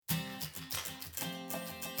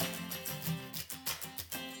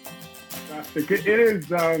fantastic. It is.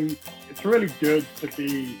 It's really good to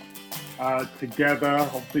be together,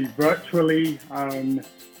 obviously virtually.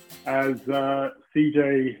 As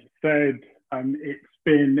CJ said, it's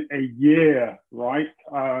been a year, right?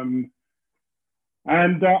 I'm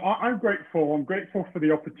grateful. I'm grateful for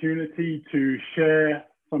the opportunity to share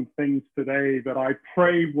some things today that I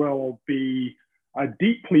pray will be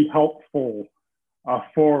deeply helpful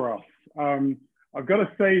for us. I've got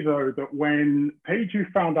to say, though, that when Paige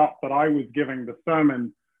found out that I was giving the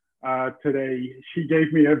sermon today, she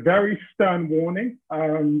gave me a very stern warning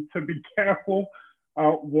to be careful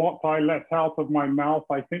what I let out of my mouth.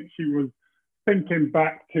 I think she was thinking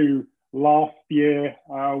back to last year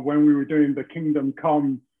when we were doing the Kingdom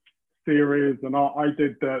Come series, and I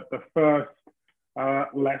did the first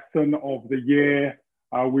lesson of the year.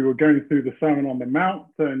 We were going through the Sermon on the Mount,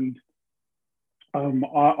 and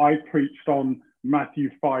I preached on Matthew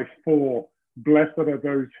 5:4, blessed are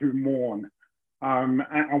those who mourn.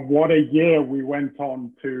 And what a year we went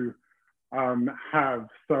on to have.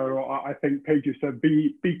 So I think Paige said,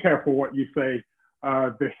 be careful what you say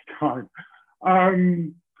this time.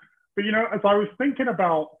 But, you know, as I was thinking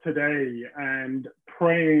about today and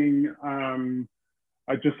praying,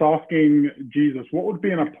 just asking Jesus, what would be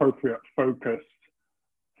an appropriate focus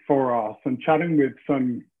for us, and chatting with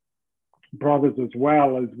some brothers as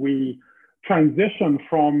well as we transition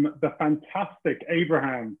from the fantastic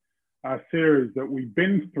Abraham series that we've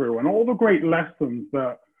been through and all the great lessons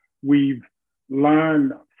that we've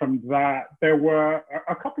learned from that. There were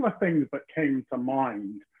a couple of things that came to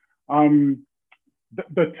mind.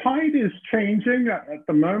 The tide is changing at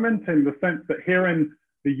the moment, in the sense that here in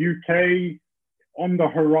the UK, on the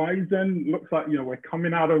horizon, looks like, you know, we're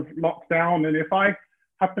coming out of lockdown. And if I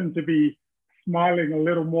happen to be smiling a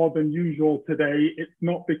little more than usual today, it's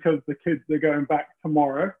not because the kids are going back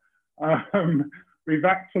tomorrow. We've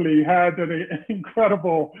actually had an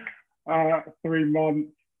incredible 3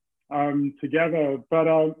 months together, but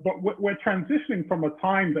we're transitioning from a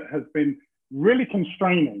time that has been really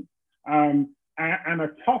constraining and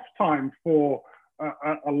a tough time for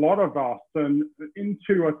a lot of us, and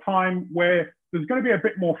into a time where there's going to be a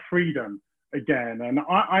bit more freedom again. And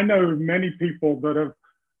I know many people that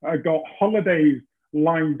have got holidays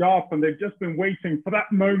lined up, and they've just been waiting for that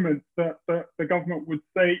moment that the government would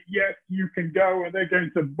say, yes, you can go, and they're going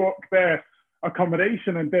to book their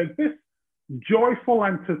accommodation. And there's this joyful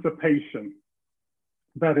anticipation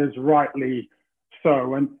that is rightly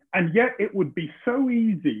so. And yet it would be so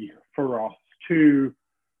easy for us to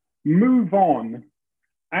move on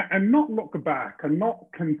and not look back and not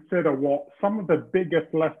consider what some of the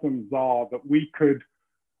biggest lessons are that we could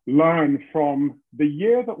learn from the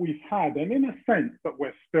year that we've had, and in a sense that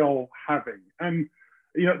we're still having. And,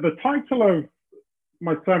 you know, the title of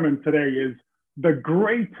my sermon today is The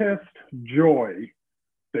Greatest Joy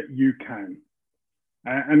That You Can.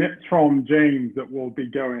 And it's from James that we'll be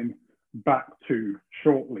going back to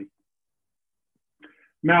shortly.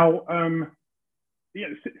 Now, yeah,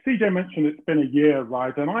 CJ mentioned it's been a year,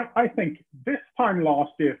 right? And I think this time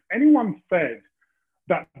last year, if anyone said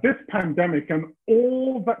that this pandemic and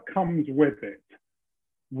all that comes with it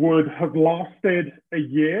would have lasted a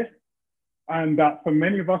year, and that for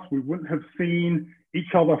many of us, we wouldn't have seen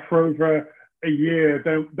each other for over a year,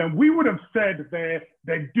 then we would have said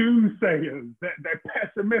they're doomsayers, they're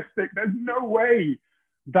pessimistic. There's no way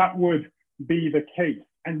that would be the case.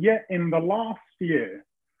 And yet in the last year,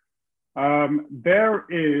 there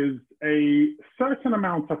is a certain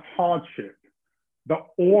amount of hardship that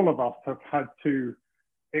all of us have had to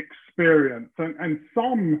experience, and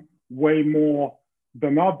some way more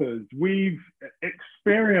than others. We've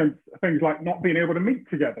experienced things like not being able to meet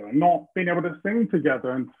together, and not being able to sing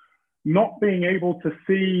together, and not being able to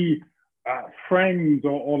see friends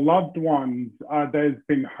or loved ones. There's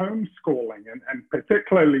been homeschooling, and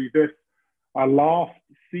particularly this last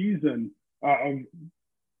season of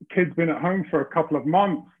kids been at home for a couple of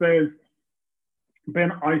months. There's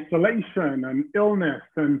been isolation and illness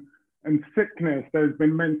and sickness. There's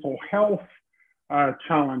been mental health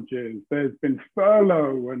challenges. There's been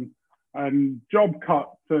furlough and job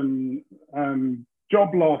cuts and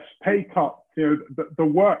job loss, pay cuts, you know, the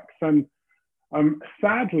works, and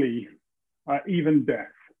sadly, even death.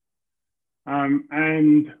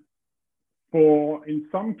 And for, in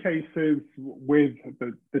some cases, with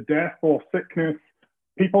the death or sickness,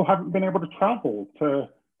 people haven't been able to travel to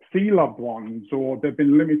see loved ones, or there've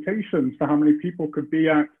been limitations for how many people could be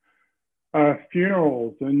at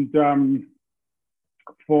funerals. And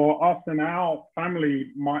for us and our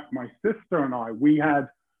family, my sister and I, we had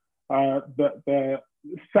the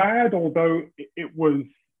sad, although it was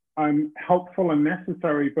helpful and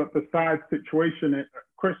necessary, but the sad situation at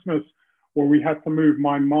Christmas where we had to move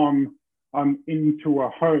my mum into a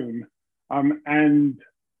home, and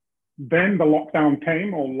then the lockdown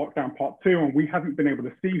came, or lockdown part two, and we haven't been able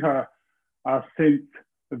to see her since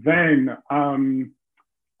then. And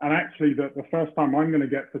actually, the first time I'm going to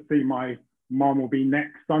get to see my mum will be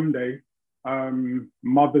next Sunday,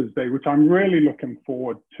 Mother's Day, which I'm really looking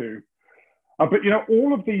forward to. But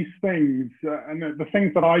all of these things, and the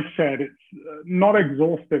things that I shared, it's not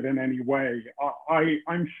exhaustive in any way.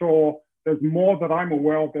 I'm sure there's more that I'm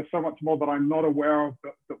aware of. There's so much more that I'm not aware of,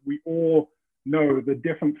 that we all know the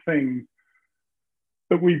different things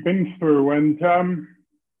that we've been through. And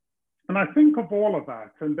I think of all of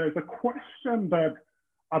that, and there's a question that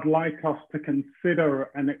I'd like us to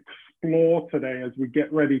consider and explore today as we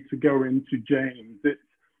get ready to go into James. It's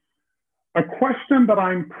a question that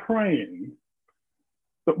I'm praying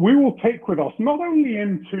that we will take with us, not only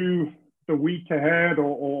into the week ahead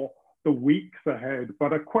or the weeks ahead,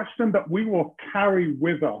 but a question that we will carry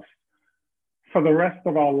with us for the rest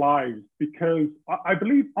of our lives, because I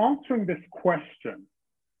believe answering this question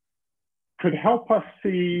could help us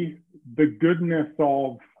see the goodness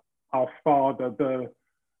of our Father,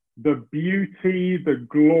 the beauty, the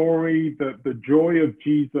glory, the joy of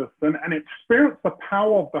Jesus, and experience the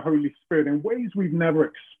power of the Holy Spirit in ways we've never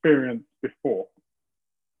experienced before.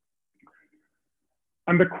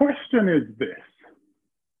 And the question is this: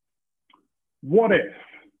 what if?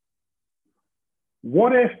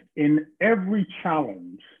 What if in every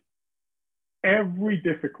challenge, every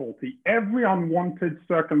difficulty, every unwanted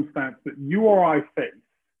circumstance that you or I face,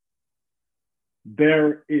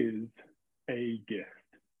 there is a gift?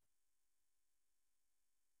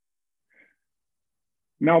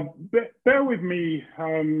 Now, bear with me.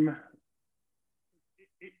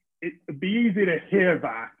 It'd be easy to hear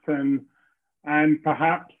that and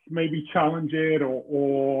perhaps maybe challenge it,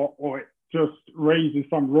 or it just raises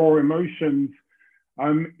some raw emotions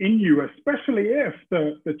in you, especially if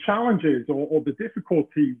the challenges or the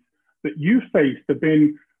difficulties that you faced have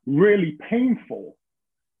been really painful.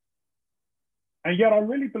 And yet I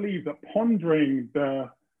really believe that pondering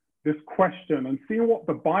this question and seeing what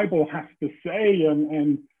the Bible has to say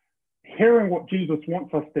and hearing what Jesus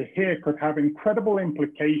wants us to hear could have incredible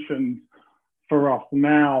implications for us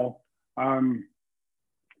now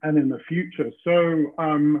and in the future. So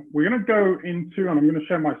we're going to go into, and I'm going to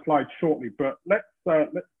share my slides shortly, but let's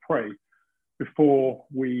pray before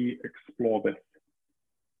we explore this.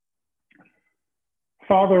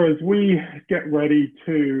 Father, as we get ready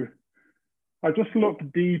to just look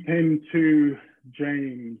deep into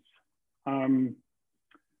James,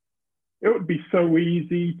 it would be so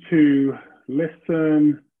easy to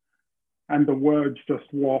listen and the words just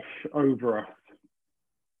wash over us.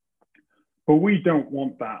 But we don't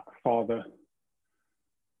want that, Father.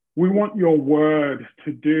 We want your word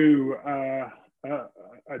to do a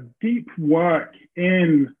deep work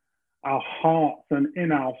in our hearts and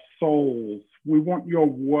in our souls. We want your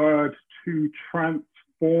word to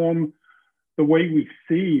transform the way we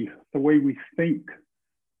see, the way we think,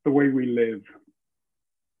 the way we live.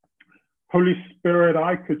 Holy Spirit,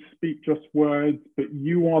 I could speak just words, but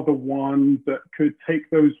you are the one that could take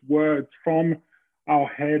those words from our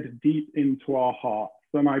head deep into our hearts.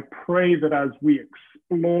 And I pray that as we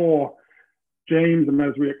explore James and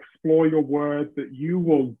as we explore your word, that you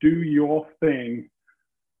will do your thing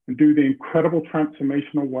and do the incredible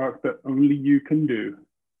transformational work that only you can do.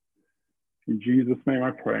 In Jesus' name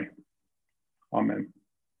I pray. Amen.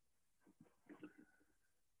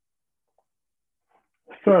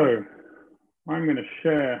 So I'm going to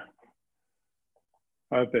share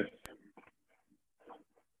this.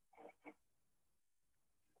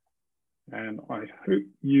 And I hope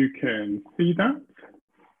you can see that.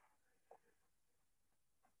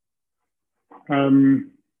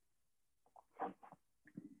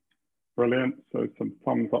 Brilliant. So some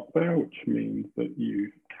thumbs up there, which means that you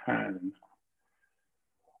can.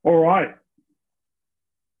 All right.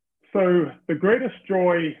 So the greatest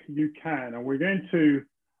joy you can, and we're going to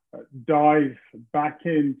dive back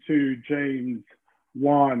into James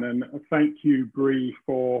 1. And thank you, Bree,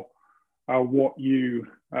 for what you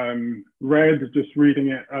read, just reading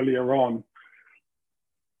it earlier on.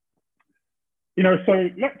 So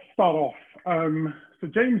let's start off. So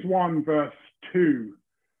James 1 verse 2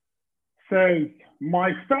 says,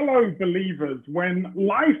 "My fellow believers, when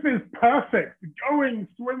life is perfect, going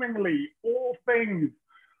swimmingly, all things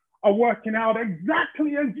are working out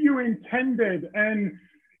exactly as you intended, and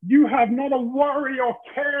you have not a worry or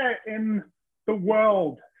care in the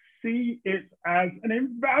world, see it as an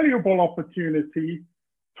invaluable opportunity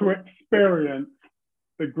to experience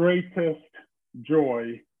the greatest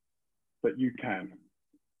joy that you can.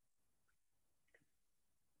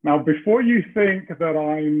 Now, before you think that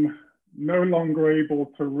I'm no longer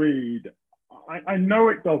able to read, I know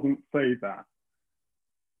it doesn't say that,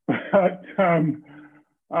 but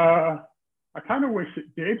I kind of wish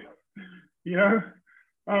it did. You know,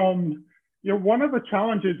 one of the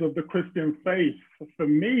challenges of the Christian faith, for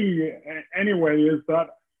me anyway, is that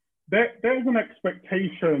there's an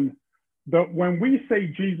expectation that when we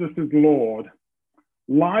say Jesus is Lord,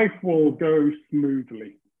 life will go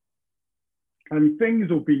smoothly and things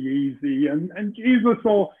will be easy, and Jesus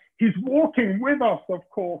he's walking with us, of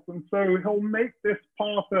course, and so he'll make this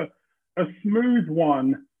path a smooth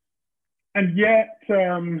one. And yet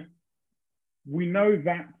we know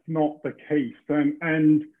that's not the case.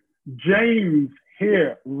 And James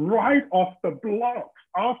here, right off the blocks,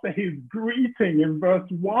 after his greeting in verse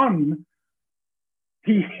 1,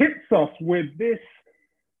 he hits us with this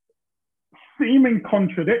seeming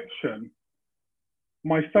contradiction.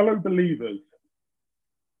 My fellow believers,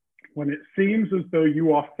 when it seems as though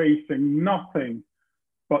you are facing nothing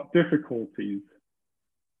but difficulties,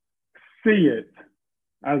 see it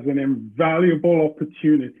as an invaluable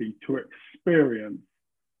opportunity to experience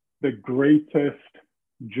the greatest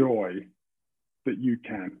joy that you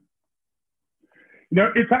can. You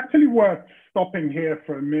know, it's actually worth stopping here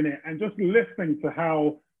for a minute and just listening to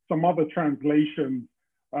how some other translations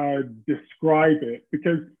describe it,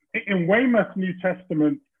 because in Weymouth New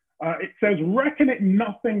Testament, it says, "Reckon it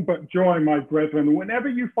nothing but joy, my brethren, whenever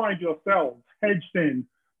you find yourselves hedged in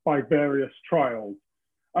by various trials."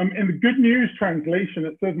 In the Good News translation,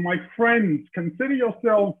 it says, "My friends, consider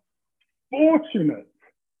yourselves fortunate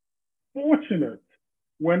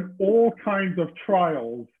when all kinds of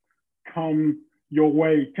trials come your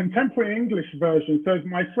way." Contemporary English version says,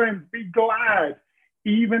 "My friends, be glad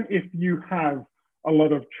even if you have a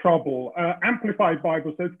lot of trouble." Amplified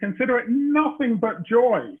Bible says, "Consider it nothing but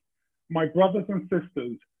joy, my brothers and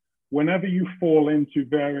sisters, whenever you fall into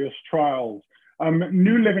various trials."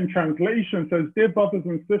 New Living Translation says, "Dear brothers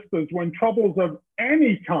and sisters, when troubles of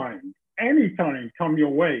any kind come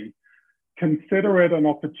your way, consider it an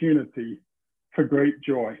opportunity for great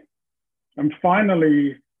joy." And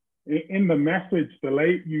finally, in the Message, the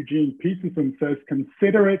late Eugene Peterson says,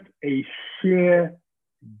 "Consider it a sheer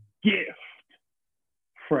gift,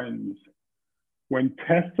 friends, when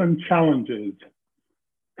tests and challenges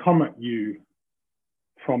come at you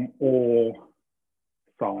from all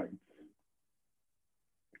sides."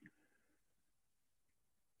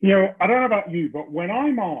 You know, I don't know about you, but when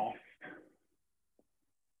I'm asked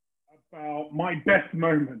about my best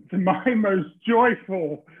moments and my most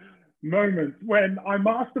joyful moments, when I'm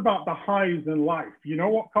asked about the highs in life, you know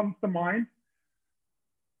what comes to mind?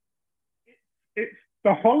 It's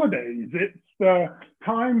the holidays, it's the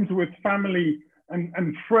times with family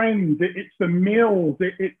and friends, it's the meals,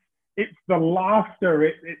 it's the laughter,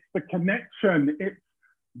 it's the connection, it's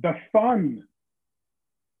the fun.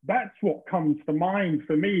 That's what comes to mind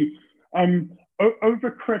for me. Over the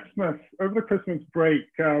Christmas break,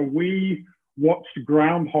 we watched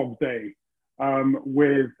Groundhog Day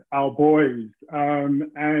with our boys,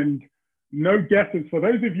 and no guesses, for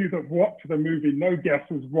those of you that watched the movie, no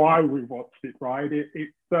guesses why we watched it, right?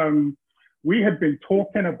 We had been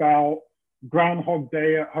talking about Groundhog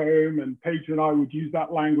Day at home, and Paige and I would use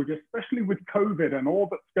that language, especially with COVID and all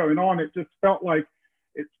that's going on. It just felt like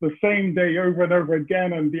it's the same day over and over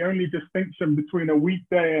again, and the only distinction between a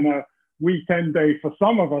weekday and a weekend day, for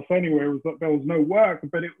some of us anyway, was that there was no work,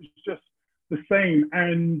 but it was just the same.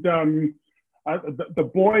 And the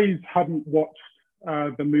boys hadn't watched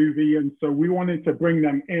the movie, and so we wanted to bring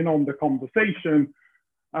them in on the conversation.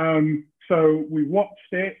 So we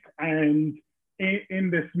watched it, and in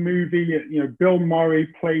this movie, you know, Bill Murray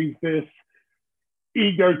plays this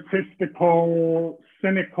egotistical,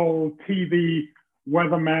 cynical TV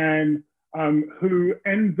weatherman who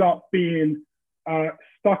ends up being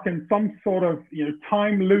stuck in some sort of, you know,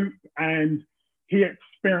 time loop, and he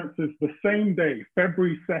experiences the same day,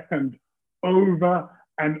 February 2nd, over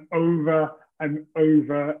and over and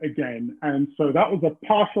over again. And so that was a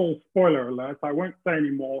partial spoiler alert. I won't say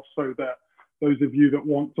any more, so that those of you that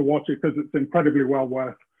want to watch it, because it's incredibly well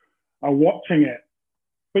worth watching it.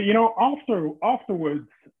 But, you know, afterwards,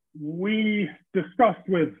 we discussed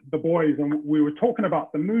with the boys, and we were talking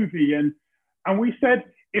about the movie, and we said,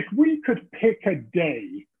 if we could pick a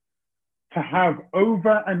day to have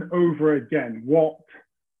over and over again, what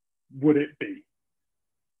would it be?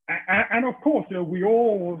 And of course, you know, we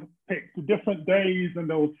all picked different days, and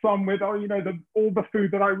there was some with, oh, you know, all the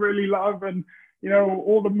food that I really love, and, you know,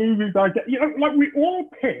 all the movies I get, you know, like we all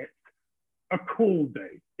picked a cool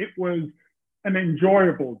day. It was an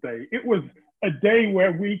enjoyable day. It was a day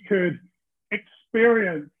where we could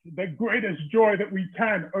experience the greatest joy that we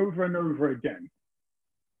can over and over again.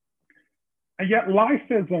 And yet life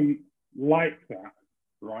isn't like that,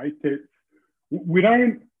 right? We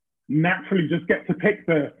don't naturally just get to pick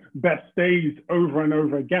the best days over and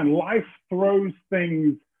over again. Life throws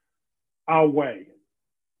things our way.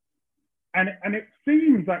 And it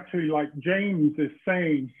seems actually like James is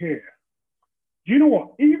saying here, do you know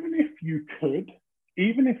what? Even if you could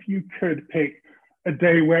pick a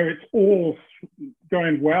day where it's all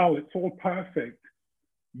going well, it's all perfect,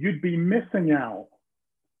 you'd be missing out,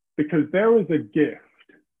 because there is a gift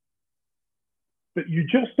that you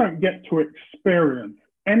just don't get to experience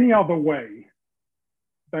any other way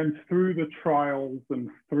than through the trials and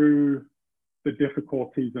through the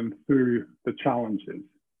difficulties and through the challenges.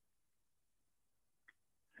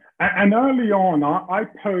 And early on, I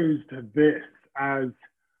posed it as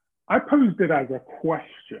a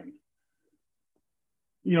question.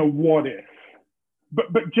 You know, what if?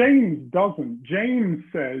 But James doesn't. James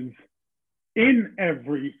says, in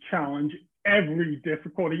every challenge, every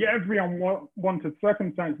difficulty, every unwanted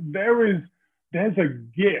circumstance, there's a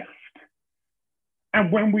gift.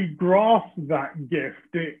 And when we grasp that gift,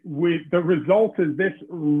 the result is this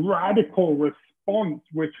radical response,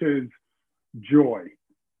 which is joy.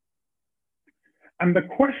 And the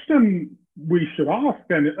question we should ask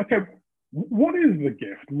then is, okay, what is the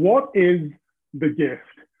gift? What is the gift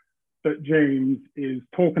that James is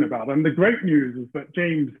talking about? And the great news is that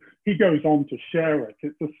James, he goes on to share it.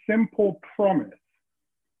 It's a simple promise,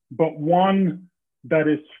 but one that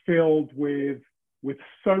is filled with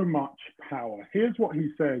so much power. Here's what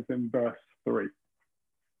he says in verse 3.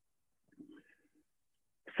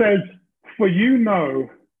 It says, "For you know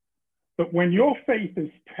that when your faith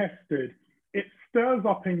is tested, it stirs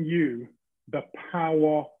up in you the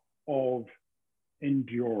power of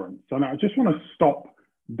endurance." And I just want to stop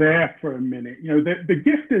there for a minute. You know, the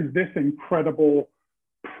gift is this incredible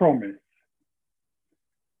promise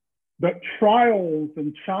that trials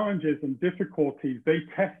and challenges and difficulties, they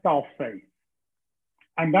test our faith.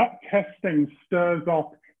 And that testing stirs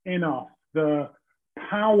up in us the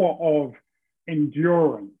power of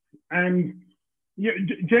endurance. And you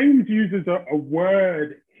know, James uses a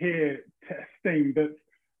word here, testing, that's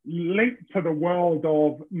linked to the world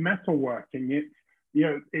of metalworking.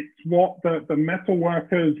 It's what the metal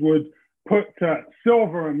workers would put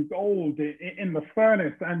silver and gold in the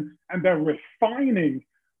furnace, and they're refining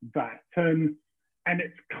that, and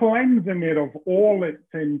it's cleansing it of all its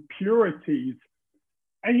impurities.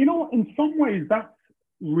 And you know, in some ways that's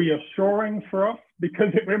reassuring for us,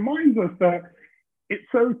 because it reminds us that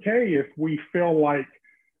it's okay if we feel like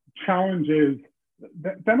challenges,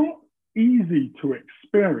 they're not easy to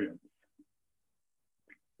experience.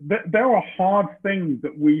 There are hard things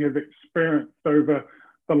that we have experienced over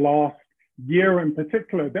the last year in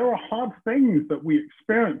particular. There are hard things that we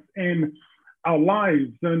experience in our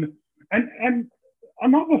lives. And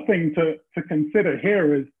another thing to consider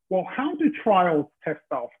here is, well, how do trials test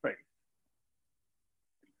our faith?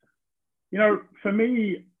 You know, for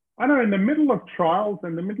me, I know in the middle of trials,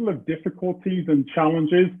 in the middle of difficulties and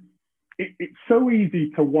challenges, it's so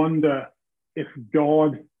easy to wonder if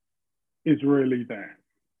God is really there.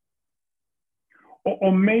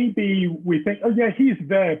 Or maybe we think, oh yeah, he's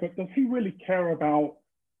there, but does he really care about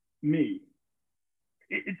me?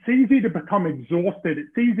 It's easy to become exhausted.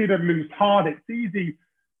 It's easy to lose heart. It's easy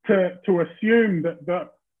to assume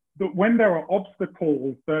that when there are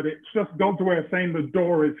obstacles, that it's just God's way of saying the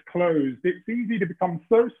door is closed. It's easy to become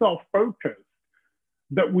so self-focused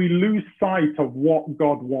that we lose sight of what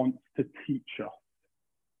God wants to teach us.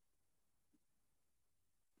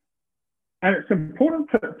 And it's important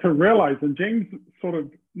to realize, and James sort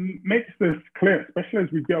of makes this clear, especially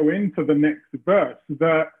as we go into the next verse,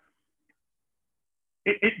 that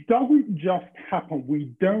it doesn't just happen. We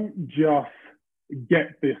don't just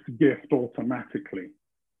get this gift automatically.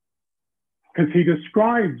 Because he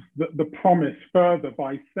describes the promise further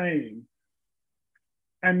by saying,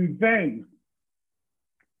 and then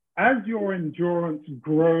as your endurance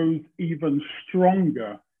grows even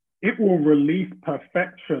stronger, it will release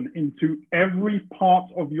perfection into every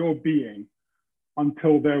part of your being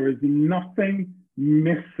until there is nothing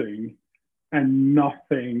missing and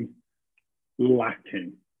nothing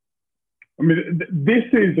lacking. I mean, this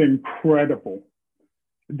is incredible.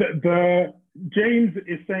 James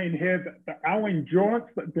is saying here that our endurance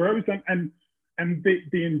that grows, and the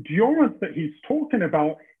endurance that he's talking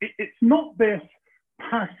about, it's not this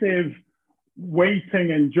passive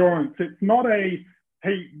waiting endurance. It's not a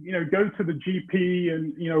hey, go to the GP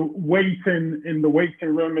and, wait in the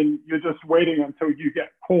waiting room and you're just waiting until you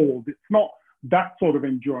get called. It's not that sort of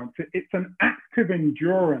endurance. It's an active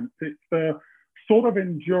endurance. It's the sort of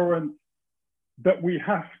endurance that we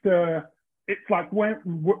have to, it's like we're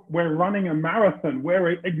running a marathon,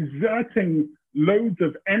 we're exerting loads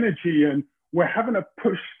of energy and we're having to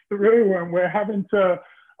push through and we're having to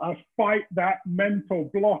fight that mental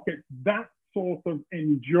block. It's that sort of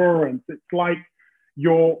endurance. It's like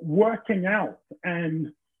you're working out,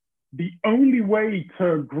 and the only way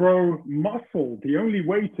to grow muscle, the only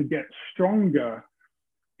way to get stronger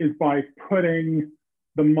is by putting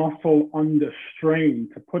the muscle under strain,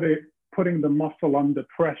 putting the muscle under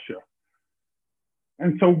pressure.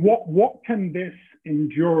 And so what can this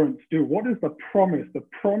endurance do? What is the promise? The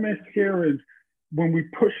promise here is when we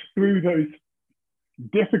push through those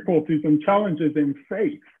difficulties and challenges in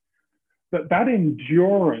faith, that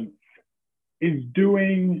endurance is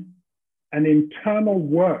doing an internal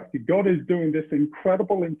work. God is doing this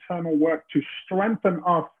incredible internal work to strengthen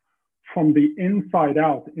us from the inside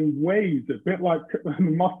out in ways a bit like the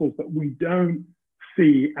muscles that we don't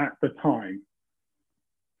see at the time.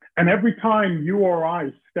 And every time you or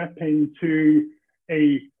I step into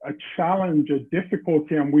a challenge, a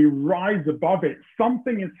difficulty, and we rise above it,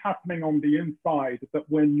 something is happening on the inside that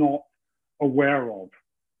we're not aware of.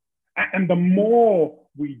 And the more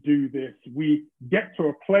we do this, we get to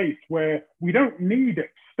a place where we don't need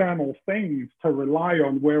external things to rely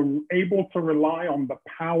on. We're able to rely on the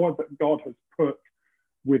power that God has put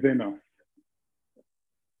within us.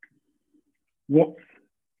 What's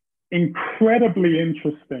incredibly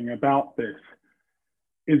interesting about this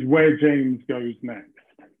is where James goes next.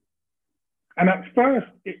 And at first,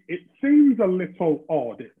 it seems a little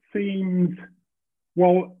odd. It seems,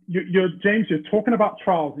 well, James, you're talking about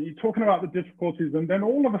trials and you're talking about the difficulties, and then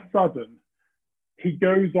all of a sudden, he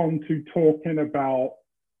goes on to talking about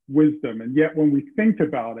wisdom. And yet when we think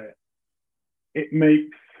about it, it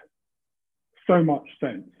makes so much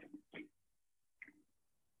sense.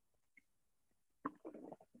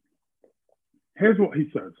 Here's what he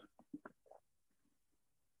says.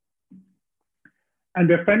 And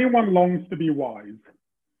if anyone longs to be wise,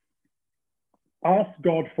 ask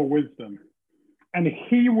God for wisdom, and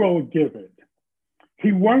he will give it.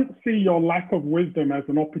 He won't see your lack of wisdom as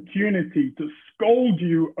an opportunity to scold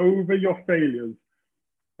you over your failures,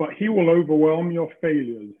 but he will overwhelm your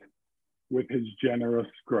failures with his generous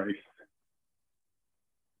grace.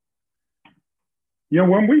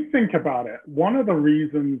 When we think about it, one of the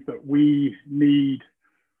reasons that we need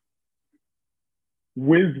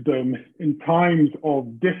wisdom in times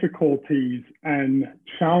of difficulties and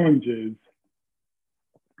challenges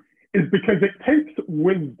is because it takes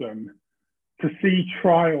wisdom to see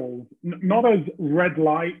trials, not as red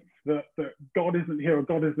lights that God isn't here or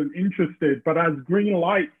God isn't interested, but as green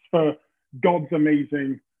lights for God's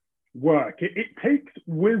amazing work. It takes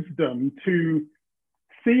wisdom to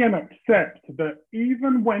see and accept that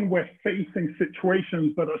even when we're facing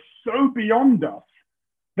situations that are so beyond us,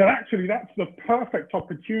 that actually that's the perfect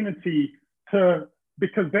opportunity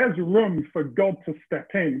because there's room for God to step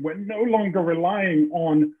in. We're no longer relying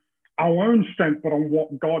on our own strength, but on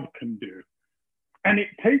what God can do. And it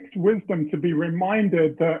takes wisdom to be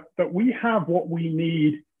reminded that we have what we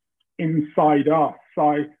need inside us.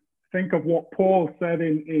 I think of what Paul said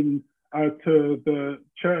to the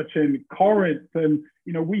church in Corinth, and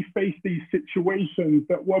we faced these situations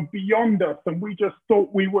that were beyond us, and we just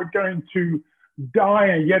thought we were going to die,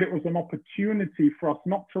 and yet it was an opportunity for us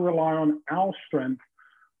not to rely on our strength,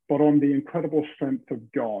 but on the incredible strength of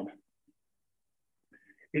God.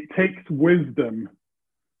 It takes wisdom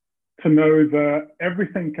to know that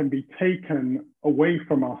everything can be taken away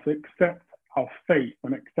from us except our faith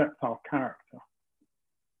and except our character.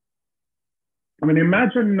 I mean,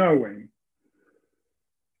 imagine knowing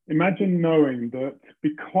that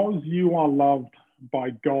because you are loved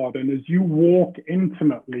by God and as you walk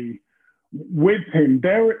intimately with him,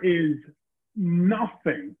 there is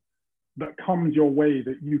nothing that comes your way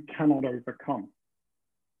that you cannot overcome.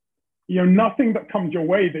 Nothing that comes your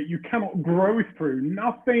way that you cannot grow through,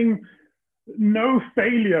 no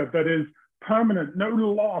failure that is permanent, no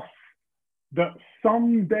loss that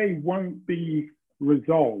someday won't be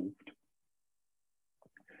resolved.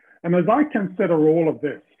 And as I consider all of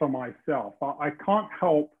this for myself, I can't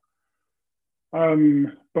help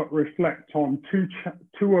but reflect on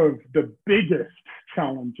two of the biggest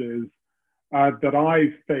challenges that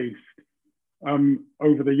I've faced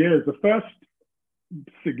over the years. The first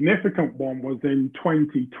significant one was in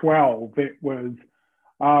 2012. It was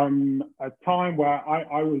a time where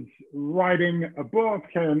I was writing a book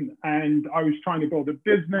and I was trying to build a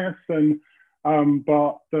business,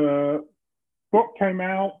 but the book came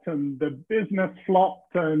out and the business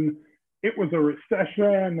flopped and it was a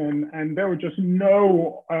recession and there were just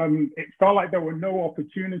no, it felt like there were no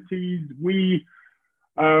opportunities. We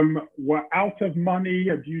were out of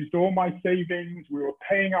money. I'd used all my savings. We were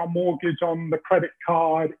paying our mortgage on the credit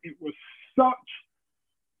card. It was such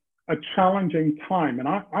a challenging time. And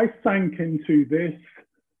I sank into this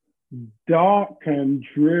dark and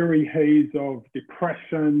dreary haze of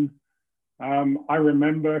depression. I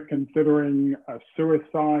remember considering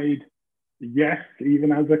suicide. Yes,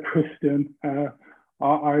 even as a Christian, I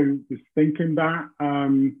was thinking that.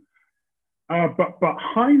 But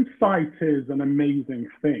hindsight is an amazing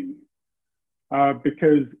thing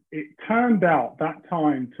because it turned out, that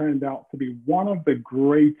time turned out to be one of the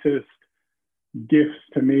greatest gifts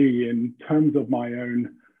to me in terms of my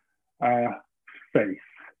own faith.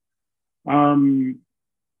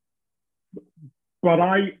 But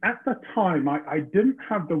at the time, I didn't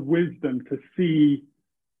have the wisdom to see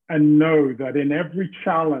and know that in every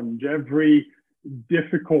challenge, every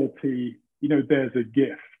difficulty, there's a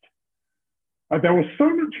gift. There was so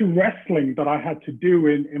much wrestling that I had to do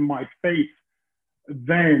in my faith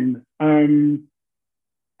then. And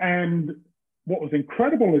what was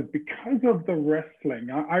incredible is because of the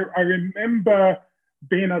wrestling, I remember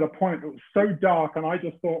being at a point that was so dark and I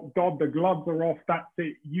just thought, God, the gloves are off, that's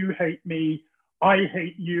it, you hate me, I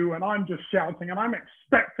hate you, and I'm just shouting and I'm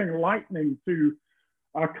expecting lightning to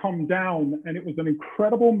come down. And it was an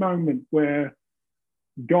incredible moment where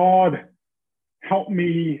God helped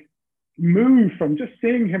me move from just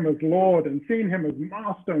seeing him as Lord and seeing him as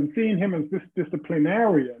master and seeing him as this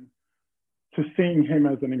disciplinarian to seeing him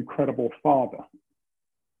as an incredible father.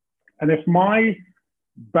 And if my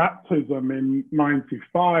baptism in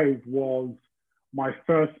 95 was my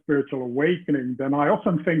first spiritual awakening, then I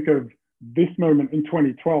often think of this moment in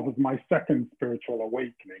 2012 as my second spiritual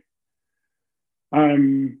awakening.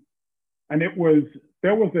 And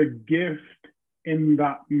there was a gift in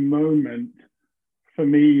that moment for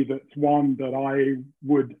me that's one that I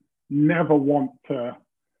would never want to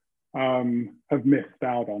have missed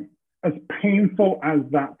out on, as painful as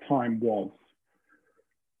that time was.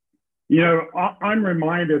 I'm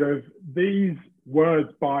reminded of these words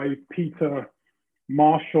by Peter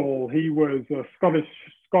Marshall. He was a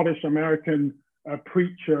Scottish American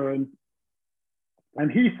preacher,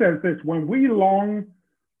 and he says this: when we long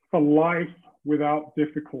for life without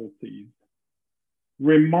difficulties,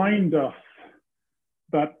 remind us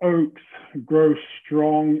that oaks grow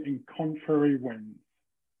strong in contrary winds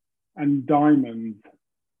and diamonds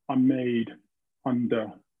are made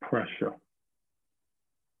under pressure.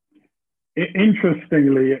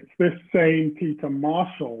 Interestingly, it's this same Peter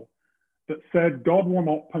Marshall that said God will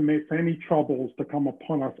not permit any troubles to come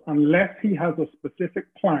upon us unless he has a specific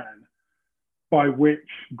plan by which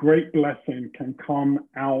great blessing can come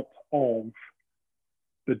out of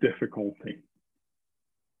the difficulty.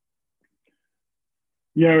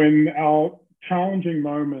 In our challenging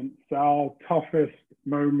moments, our toughest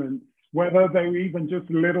moments, whether they're even just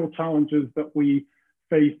little challenges that we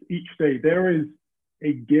face each day, there is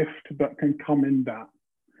a gift that can come in that.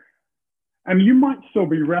 And you might still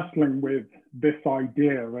be wrestling with this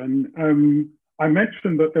idea. And I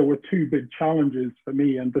mentioned that there were two big challenges for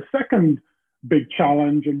me. And the second big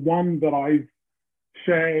challenge, and one that I've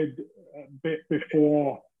shared a bit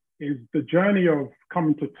before, is the journey of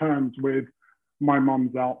coming to terms with my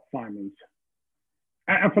mum's Alzheimer's.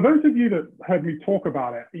 And for those of you that heard me talk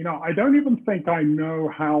about it, I don't even think I know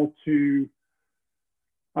how to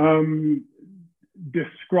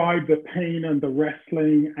describe the pain and the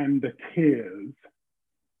wrestling and the tears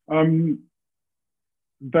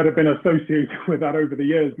that have been associated with that over the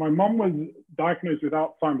years. My mum was diagnosed with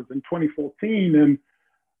Alzheimer's in 2014,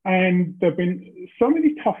 and there have been so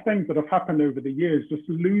many tough things that have happened over the years, just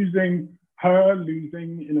losing her,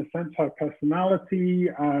 losing, in a sense, her personality.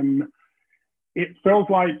 It feels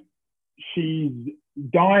like she's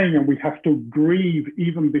dying and we have to grieve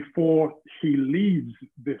even before she leaves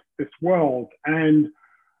this world. And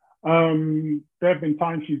there have been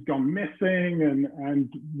times she's gone missing and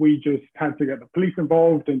we just had to get the police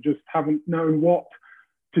involved and just haven't known what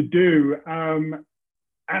to do. And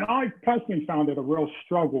I personally found it a real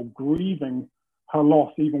struggle grieving her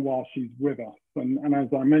loss even while she's with us. And as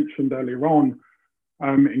I mentioned earlier on,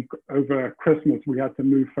 over Christmas, we had to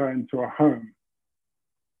move her into a home.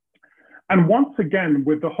 And once again,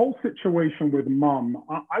 with the whole situation with Mum,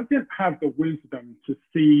 I didn't have the wisdom to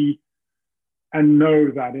see and know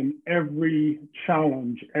that in every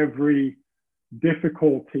challenge, every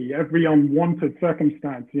difficulty, every unwanted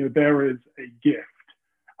circumstance, there is a gift.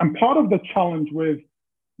 And part of the challenge with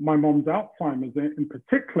my mom's Alzheimer's in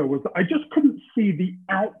particular was that I just couldn't see the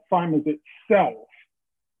Alzheimer's itself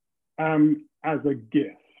as a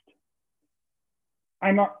gift.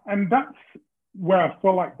 And that's where I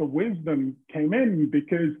feel like the wisdom came in,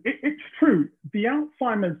 because it's true, the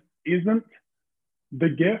Alzheimer's isn't the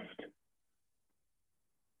gift.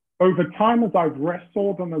 Over time, as I've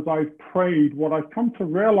wrestled and as I've prayed, what I've come to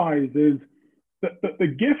realize is that the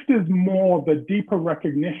gift is more the deeper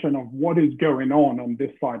recognition of what is going on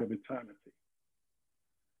this side of eternity.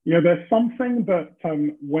 There's something that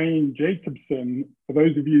Wayne Jacobson, for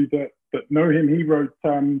those of you that know him, he wrote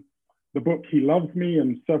the book He Loves Me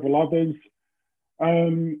and several others.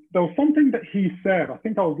 There was something that he said. I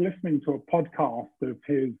think I was listening to a podcast of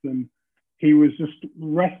his, and he was just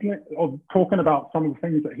talking about some of the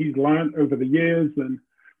things that he's learned over the years.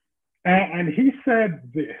 And he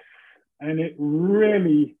said this, and it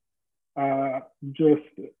really just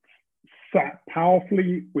sat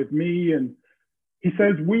powerfully with me. And he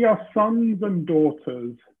says, "We are sons and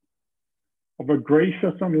daughters of a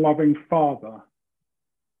gracious and loving Father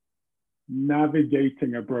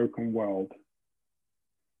navigating a broken world."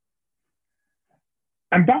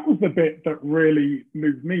 And that was the bit that really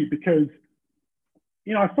moved me, because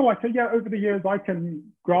I feel like, over the years, I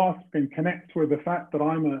can grasp and connect with the fact that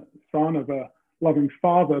I'm a son of a loving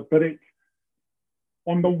Father. But it's,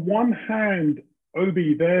 on the one hand,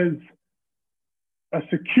 Obi, there's a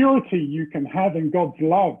security you can have in God's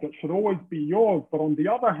love that should always be yours. But on the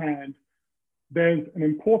other hand, there's an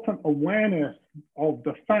important awareness of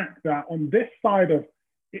the fact that on this side of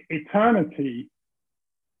eternity,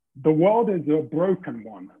 the world is a broken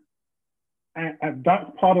one. And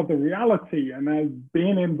that's part of the reality. And as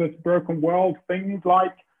being in this broken world, things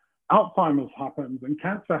like Alzheimer's happens and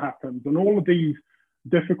cancer happens and all of these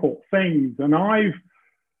difficult things. And I've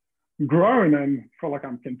grown and feel like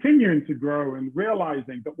I'm continuing to grow and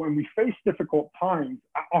realizing that when we face difficult times,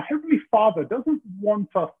 our Heavenly Father doesn't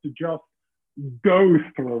want us to just go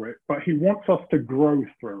through it, but He wants us to grow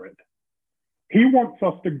through it. He wants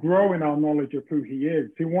us to grow in our knowledge of who He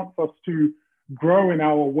is. He wants us to grow in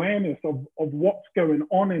our awareness of what's going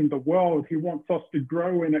on in the world. He wants us to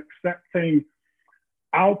grow in accepting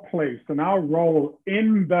our place and our role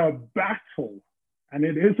in the battle. And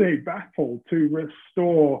it is a battle to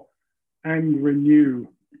restore and renew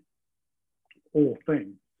all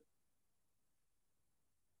things.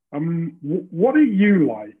 What are you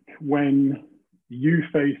like when you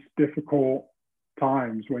face difficult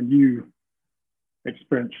times, when you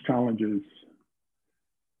experience challenges?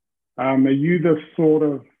 Are you the sort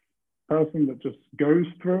of person that just goes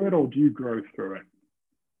through it, or do you grow through it?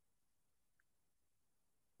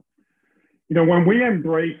 When we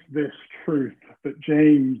embrace this truth that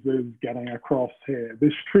James is getting across here,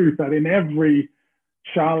 this truth that in every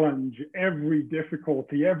challenge, every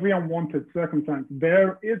difficulty, every unwanted circumstance,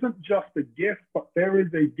 there isn't just a gift, but there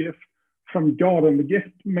is a gift from God. And the gift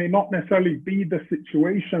may not necessarily be the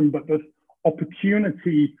situation, but the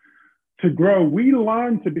opportunity to grow. We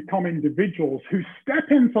learn to become individuals who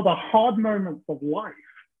step into the hard moments of life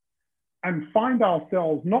and find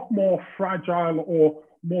ourselves not more fragile or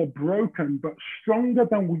more broken, but stronger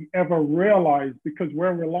than we ever realized, because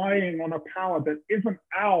we're relying on a power that isn't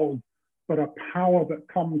ours, but a power that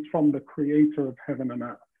comes from the Creator of heaven and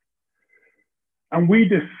earth. And we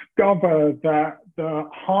discover that the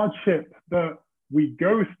hardship that we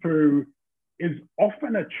go through is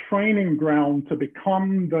often a training ground to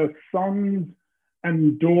become the sons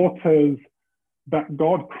and daughters that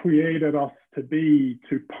God created us to be,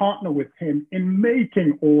 to partner with Him in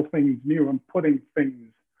making all things new and putting things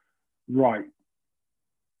right.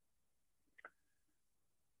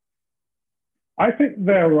 I think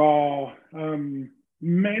there are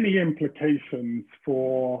many implications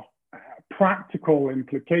for practical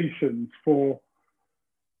implications for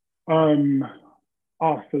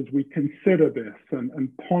us as we consider this and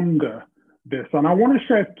ponder this. And I want to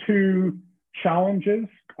share two challenges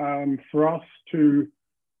for us to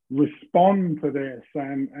respond to this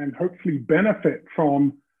and hopefully benefit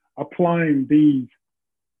from applying these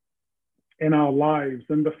in our lives.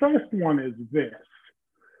 And the first one is this.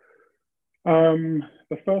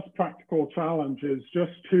 The first practical challenge is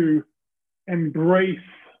just to embrace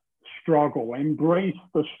struggle, embrace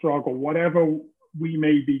the struggle, whatever we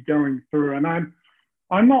may be going through. And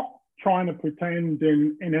I'm not trying to pretend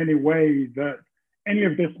in any way that any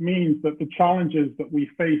of this means that the challenges that we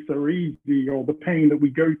face are easy, or the pain that we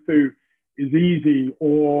go through is easy,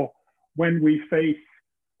 or when we face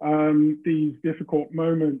these difficult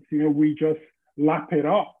moments, we just lap it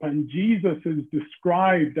up. And Jesus is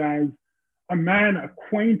described as a man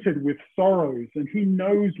acquainted with sorrows, and he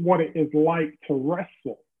knows what it is like to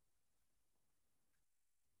wrestle.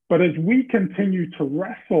 But as we continue to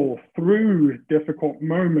wrestle through difficult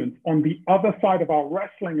moments, on the other side of our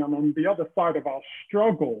wrestling and on the other side of our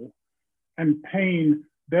struggle and pain,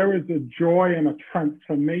 there is a joy and a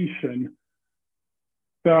transformation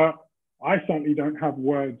that I certainly don't have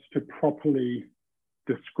words to properly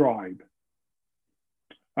describe.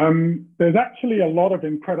 There's actually a lot of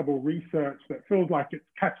incredible research that feels like it's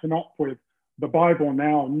catching up with the Bible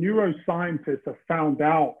now. Neuroscientists have found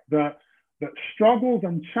out that struggles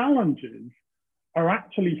and challenges are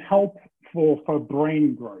actually helpful for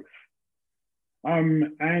brain growth.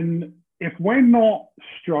 And if we're not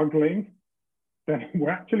struggling, then we're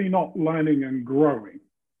actually not learning and growing.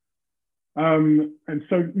 And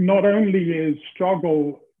so not only is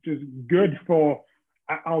struggle just good for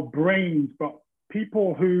our brains, but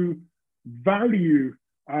people who value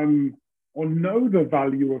or know the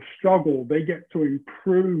value of struggle, they get to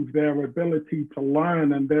improve their ability to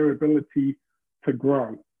learn and their ability to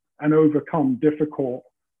grow and overcome difficult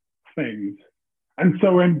things. And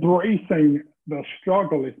so embracing the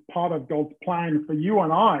struggle is part of God's plan for you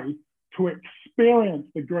and I to experience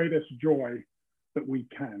the greatest joy that we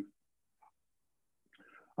can.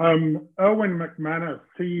 Erwin McManus,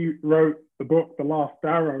 he wrote the book, The Last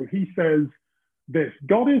Arrow. He says this: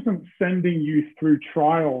 God isn't sending you through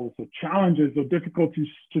trials or challenges or difficulties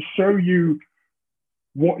to show you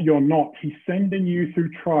what you're not. He's sending you through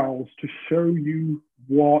trials to show you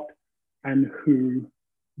what and who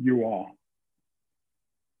you are.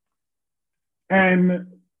 And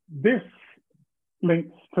this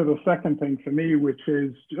links to the second thing for me, which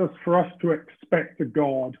is just for us to expect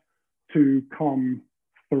God to come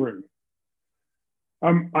through.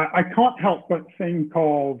 I can't help but think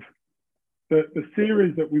of the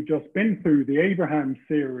series that we've just been through, the Abraham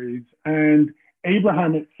series, and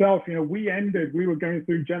Abraham itself. We were going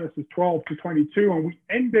through Genesis 12 to 22, and we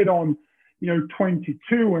ended on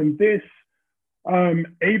 22, and this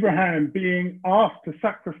Abraham being asked to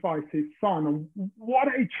sacrifice his son. And what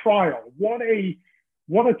a trial, what a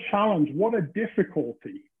challenge, what a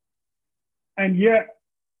difficulty. And yet,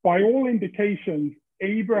 by all indications,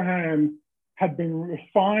 Abraham had been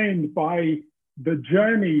refined by the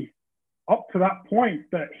journey up to that point,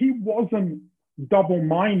 that he wasn't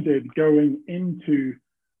double-minded going into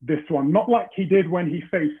this one. Not like he did when he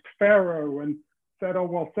faced Pharaoh and said, oh,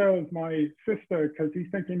 well, Sarah's my sister, because he's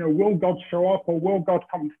thinking, will God show up or will God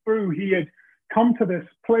come through? He had come to this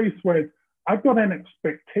place where I've got an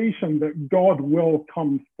expectation that God will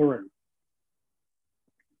come through.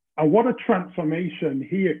 And what a transformation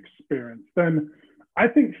he experienced. And I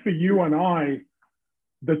think for you and I,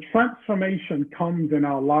 the transformation comes in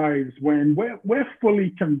our lives when we're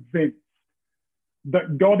fully convinced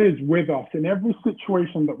that God is with us in every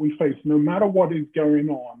situation that we face, no matter what is going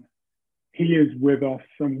on. He is with us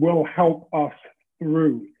and will help us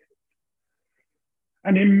through.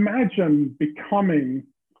 And imagine becoming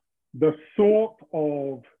the sort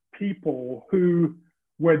of people who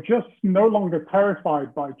were just no longer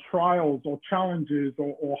terrified by trials or challenges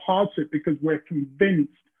or hardship, because we're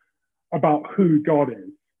convinced about who God is.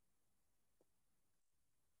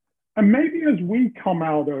 And maybe as we come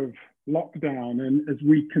out of lockdown and as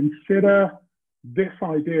we consider this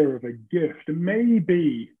idea of a gift,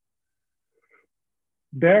 maybe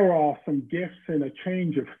there are some gifts in a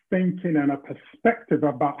change of thinking and a perspective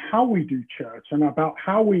about how we do church and about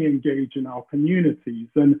how we engage in our communities.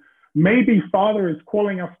 And maybe Father is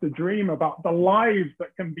calling us to dream about the lives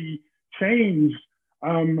that can be changed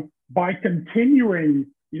by continuing,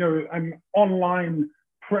 an online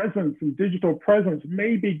presence and digital presence.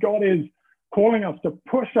 Maybe God is calling us to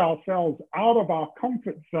push ourselves out of our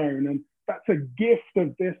comfort zone, and that's a gift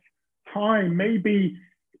of this time. Maybe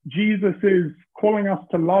Jesus is calling us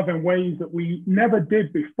to love in ways that we never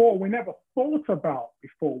did before, we never thought about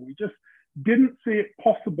before. We just didn't see it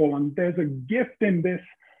possible. And there's a gift in this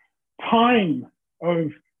time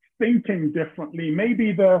of thinking differently.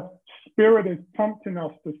 Maybe the Spirit is prompting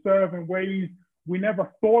us to serve in ways we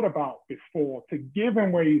never thought about before, to give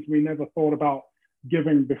in ways we never thought about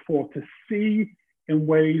giving before, to see in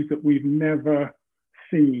ways that we've never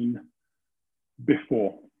seen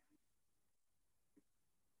before.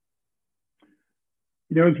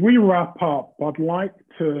 As we wrap up, I'd like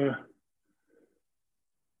to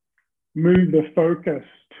move the focus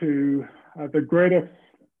to the greatest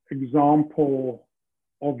example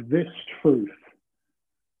of this truth,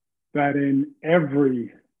 that in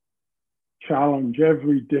every challenge,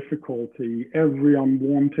 every difficulty, every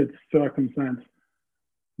unwanted circumstance,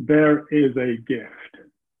 there is a gift.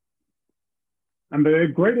 And the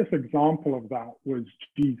greatest example of that was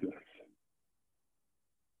Jesus.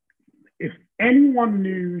 If anyone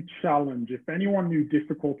knew challenge, if anyone knew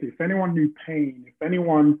difficulty, if anyone knew pain, if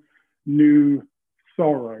anyone knew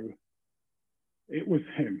sorrow, it was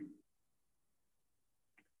him.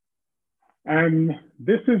 And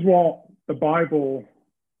this is what the Bible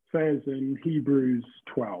says in Hebrews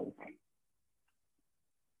 12.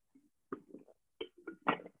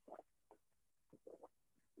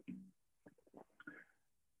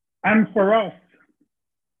 And for us,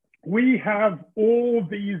 we have all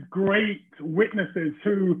these great witnesses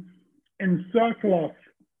who encircle us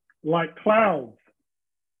like clouds.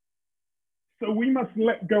 So we must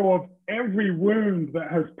let go of every wound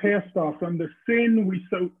that has pierced us and the sin we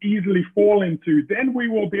so easily fall into. Then we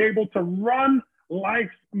will be able to run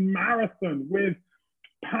life's marathon with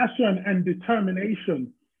passion and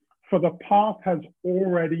determination, for the path has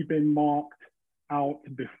already been marked out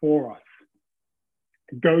before us.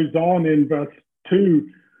 It goes on in verse 2.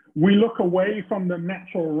 We look away from the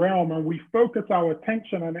natural realm and we focus our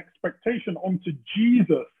attention and expectation onto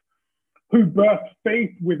Jesus, who birthed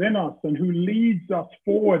faith within us and who leads us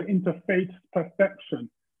forward into faith's perfection.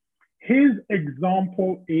 His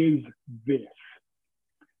example is this.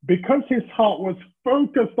 Because his heart was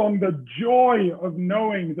focused on the joy of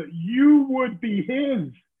knowing that you would be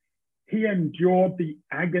his, he endured the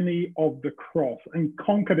agony of the cross and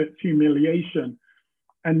conquered its humiliation,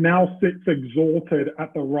 and now sits exalted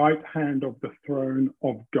at the right hand of the throne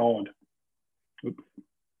of God. Oops.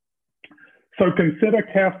 So consider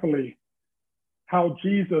carefully how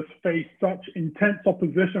Jesus faced such intense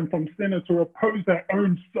opposition from sinners who oppose their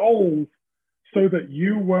own souls, so that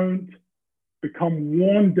you won't become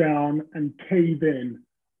worn down and cave in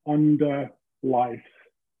under life's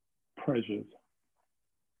pressures.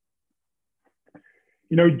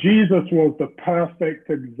 You know, Jesus was the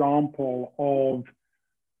perfect example of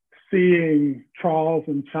seeing trials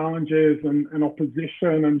and challenges and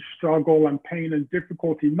opposition and struggle and pain and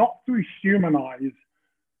difficulty, not through human eyes,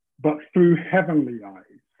 but through heavenly eyes.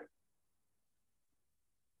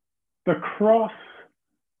 The cross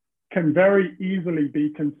can very easily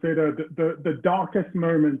be considered the darkest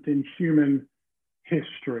moment in human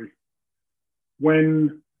history,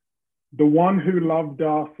 when the one who loved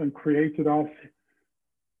us and created us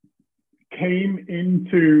came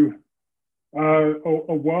into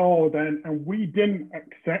a world and we didn't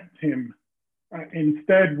accept him.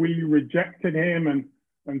 Instead, we rejected him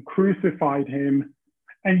and crucified him.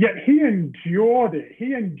 And yet he endured it.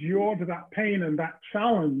 He endured that pain and that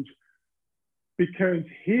challenge because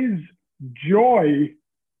his joy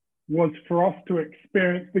was for us to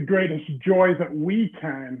experience the greatest joy that we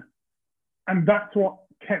can. And that's what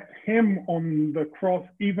kept him on the cross,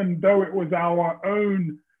 even though it was our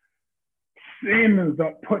own sin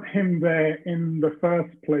that put him there in the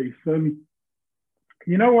first place. And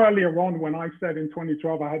you know, earlier on when I said in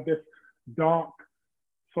 2012, I had this dark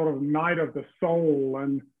sort of night of the soul,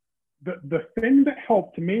 and the thing that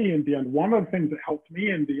helped me in the end, one of the things that helped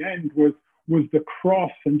me in the end was the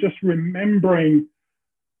cross, and just remembering,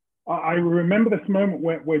 I remember this moment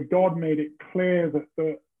where God made it clear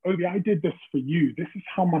that, Obi, I did this for you. This is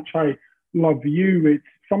how much I love you. It's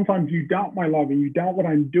sometimes you doubt my love and you doubt what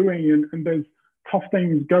I'm doing, and there's tough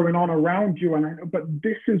things going on around you, but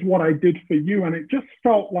this is what I did for you. And it just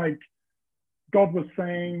felt like God was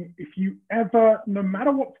saying, if you ever, no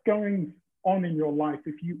matter what's going on in your life,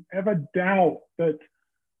 if you ever doubt that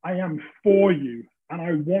I am for you and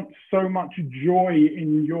I want so much joy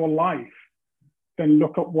in your life, then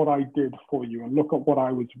look at what I did for you and look at what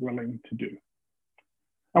I was willing to do.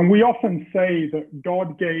 And we often say that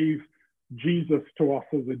God gave Jesus to us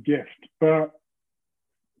as a gift, but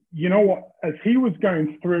you know what? As he was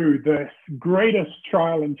going through this greatest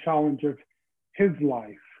trial and challenge of his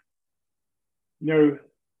life, you know,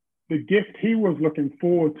 the gift he was looking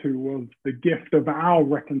forward to was the gift of our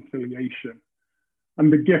reconciliation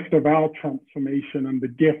and the gift of our transformation and the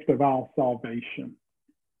gift of our salvation.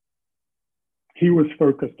 He was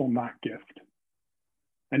focused on that gift.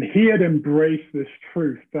 And he had embraced this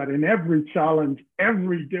truth that in every challenge,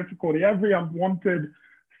 every difficulty, every unwanted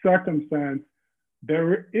circumstance,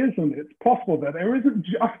 it's possible that there isn't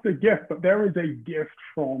just a gift, but there is a gift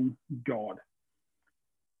from God.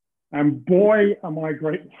 And boy, am I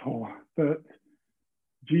grateful that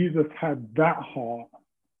Jesus had that heart,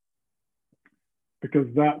 because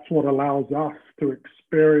that's what allows us to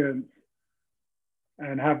experience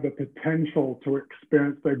and have the potential to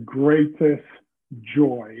experience the greatest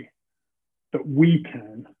joy that we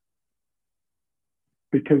can,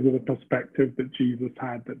 because of the perspective that Jesus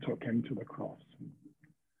had that took him to the cross.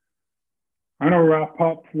 I'm going to wrap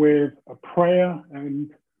up with a prayer.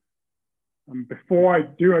 And before I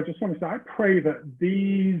do, I just want to say, I pray that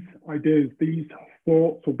these ideas, these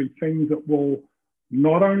thoughts will be things that will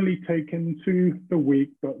not only take into the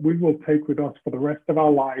week, but we will take with us for the rest of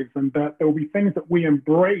our lives, and that there will be things that we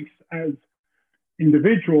embrace as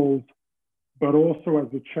individuals, but also as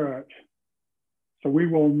a church. So we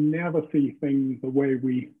will never see things the way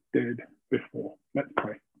we did before. Let's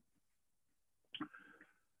pray.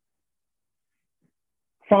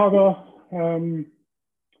 Father,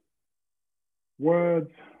 words,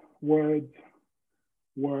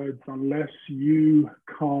 unless you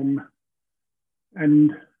come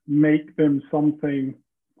and make them something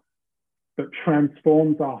that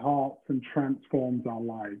transforms our hearts and transforms our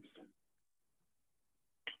lives.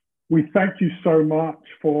 We thank you so much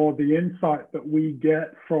for the insight that we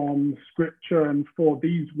get from Scripture and for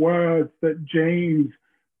these words that James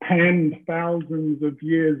penned thousands of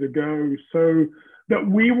years ago, so that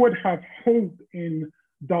we would have hope in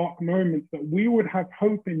dark moments, that we would have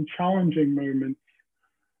hope in challenging moments.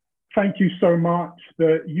 Thank you so much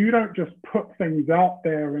that you don't just put things out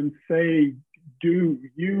there and say, do.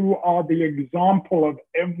 You are the example of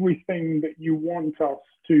everything that you want us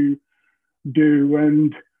to do.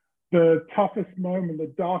 And the toughest moment,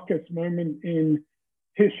 the darkest moment in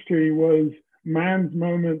history was man's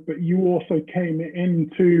moment, but you also came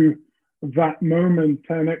into that moment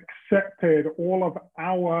and accepted all of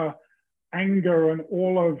our anger and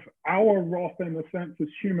all of our wrath, in a sense, as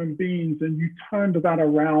human beings, and you turned that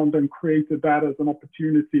around and created that as an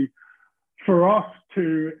opportunity for us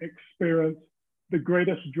to experience the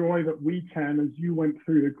greatest joy that we can, as you went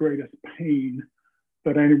through the greatest pain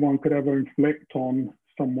that anyone could ever inflict on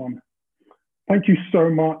someone. Thank you so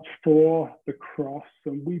much for the cross,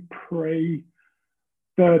 and we pray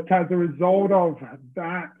that as a result of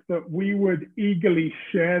that we would eagerly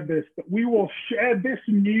share this, that we will share this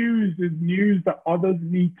news as news that others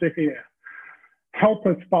need to hear. Help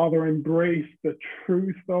us, Father, embrace the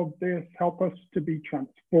truth of this. Help us to be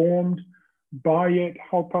transformed by it.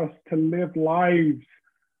 Help us to live lives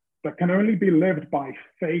that can only be lived by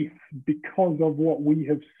faith because of what we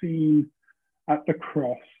have seen at the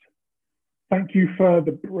cross. Thank you for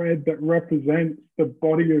the bread that represents the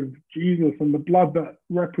body of Jesus and the blood that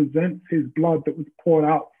represents his blood that was poured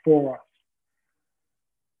out for us.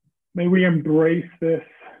 May we embrace this.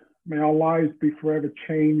 May our lives be forever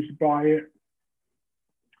changed by it.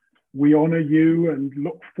 We honor you and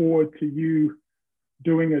look forward to you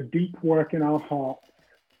doing a deep work in our hearts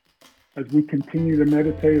as we continue to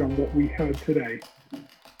meditate on what we heard today.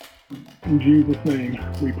 In Jesus' name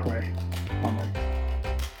we pray.